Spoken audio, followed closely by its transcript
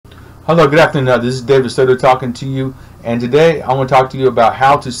Hello, good afternoon. This is David Soto talking to you, and today I want to talk to you about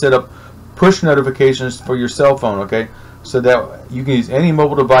how to set up push notifications for your cell phone, okay? So that you can use any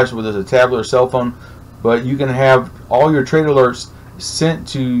mobile device, whether it's a tablet or cell phone, but you can have all your trade alerts sent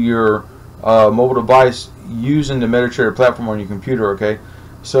to your mobile device using the MetaTrader platform on your computer, okay?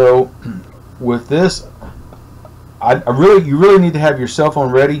 So with this, you really need to have your cell phone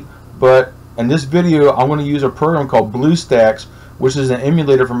ready, but in this video I'm going to use a program called BlueStacks, which is an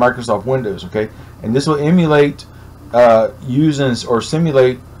emulator for Microsoft Windows, okay? And this will emulate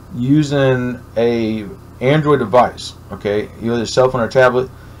simulate using a Android device, okay? Either a cell phone or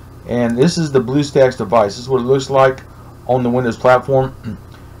tablet. And this is the BlueStacks device. This is what it looks like on the Windows platform.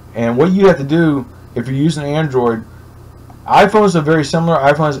 And what you have to do if you're using Android, iPhones are very similar.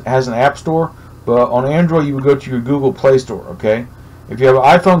 iPhone has an app store, but on Android you would go to your Google Play Store, okay? If you have an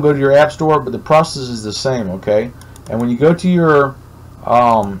iPhone, go to your App Store, but the process is the same, okay? And when you go to your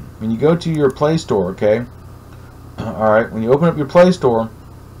Play Store, okay, all right, when you open up your Play Store,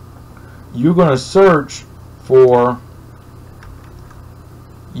 you're going to search for.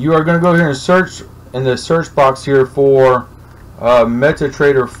 You are going to go here and search in the search box here for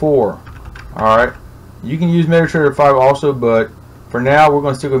MetaTrader 4. All right, you can use MetaTrader 5 also, but for now we're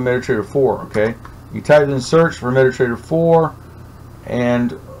going to stick with MetaTrader 4. Okay, you type in search for MetaTrader 4,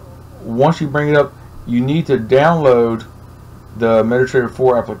 and once you bring it up, you need to download the MetaTrader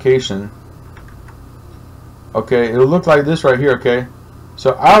 4 application. Okay, it'll look like this right here, okay?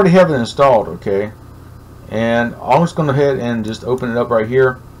 So I already have it installed, okay? And I'm just going to go ahead and just open it up right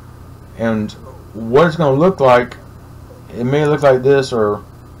here. And what it's going to look like, it may look like this, or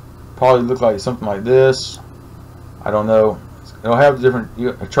probably look like something like this. I don't know. It'll have different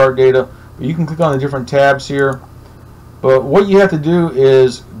chart data, but you can click on the different tabs here. But what you have to do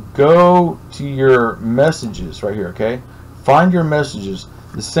is go to your messages right here, okay? Find your messages.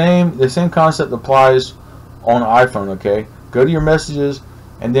 The same concept applies on iPhone, okay? Go to your messages,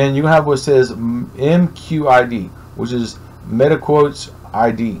 and then you have what says MQID, which is MetaQuotes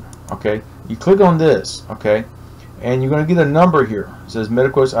ID, okay? You click on this, okay? And you're going to get a number here. It says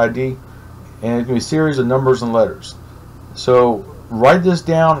MetaQuotes ID, and it's going to be a series of numbers and letters. So write this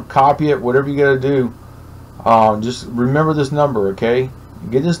down, copy it, whatever you got to do. Just remember this number, okay?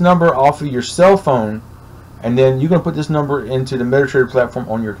 Get this number off of your cell phone, and then you're going to put this number into the MetaTrader platform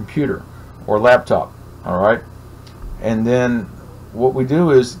on your computer or laptop. Alright? And then what we do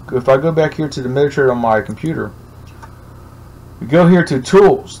is, if I go back here to the MetaTrader on my computer, we go here to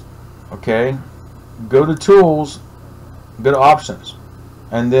Tools. Okay? Go to Tools, go to Options,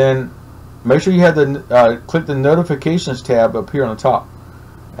 and then make sure you have the click the Notifications tab up here on the top,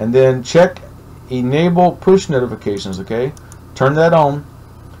 and then check Enable Push Notifications. Okay? Turn that on.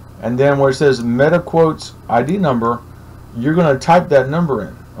 And then where it says MetaQuotes ID number, you're going to type that number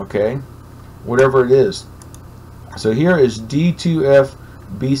in, okay? Whatever it is. So here is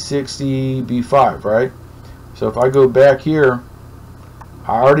D2FB60B5, right? So if I go back here,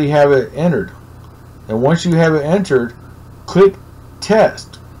 I already have it entered. And once you have it entered, click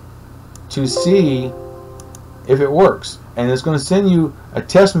Test to see if it works. And it's going to send you a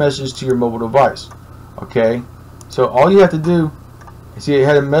test message to your mobile device, okay? So all you have to do, see, it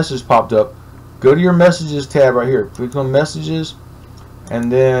had a message popped up. Go to your messages tab right here. Click on messages,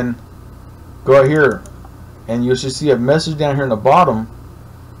 and then go out here, and you'll just see a message down here in the bottom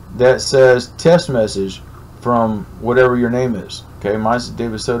that says test message from whatever your name is. Okay, mine's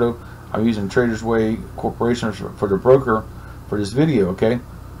David Soto. I'm using Traders Way Corporation for the broker for this video. Okay,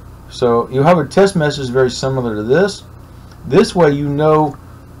 so you'll have a test message very similar to this. This way, you know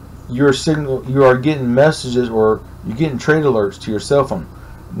your signal, you are getting messages, or you're getting trade alerts to your cell phone.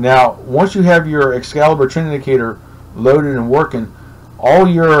 Now, once you have your Excalibur trend indicator loaded and working, all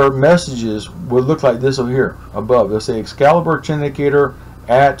your messages will look like this over here above. They'll say Excalibur trend indicator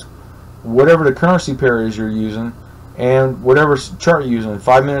at whatever the currency pair is you're using, and whatever chart you're using,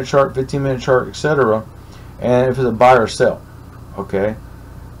 5-minute chart, 15-minute chart, etc. And if it's a buy or sell, okay.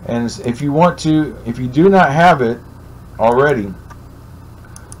 And if you want to, if you do not have it already,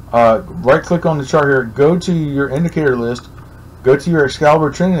 right click on the chart here, go to your indicator list, go to your Excalibur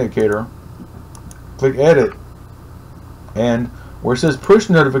trend indicator, click edit, and where it says push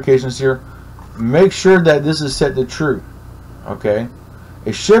notifications here, make sure that this is set to true. Okay,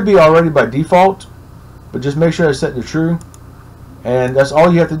 it should be already by default, but just make sure it's set to true, and that's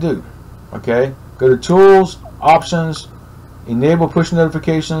all you have to do. Okay, go to Tools, Options, Enable Push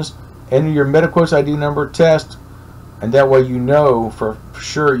Notifications, enter your MetaQuotes ID number, test, and that way you know for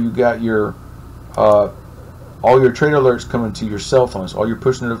sure you got your all your trade alerts coming to your cell phones, all your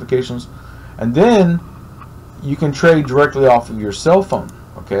push notifications, and then you can trade directly off of your cell phone.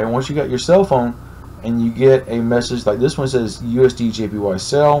 Okay, and once you got your cell phone and you get a message like this one says USD JPY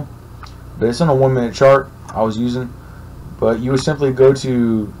sell, but it's on a 1 minute chart I was using. But you would simply go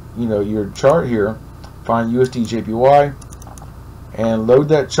to your chart here, find USD JPY, and load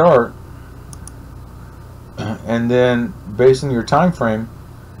that chart, and then based on your time frame,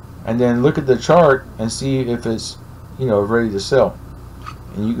 and then look at the chart and see if it's ready to sell,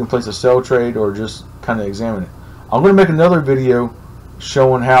 and you can place a sell trade or just kind of examine it. I'm going to make another video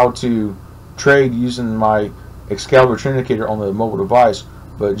showing how to trade using my Excalibur trend indicator on the mobile device,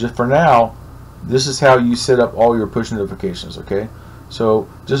 but just for now, this is how you set up all your push notifications. Okay, so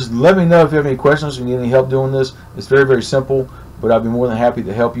just let me know if you have any questions or need any help doing this. It's very, very simple, but I'll be more than happy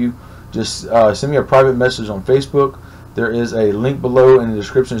to help you. Just send me a private message on Facebook. There is a link below in the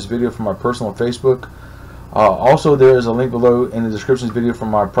description of this video for my personal Facebook. Also, there is a link below in the description of this video for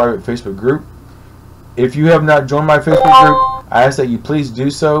my private Facebook group. If you have not joined my Facebook group, I ask that you please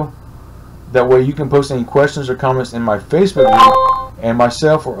do so. That way you can post any questions or comments in my Facebook group, and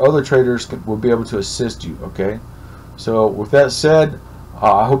myself or other traders will be able to assist you. Okay, so with that said,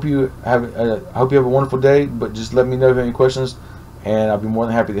 I hope you have a wonderful day. But just let me know if you have any questions, and I'll be more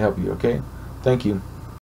than happy to help you. Okay, thank you.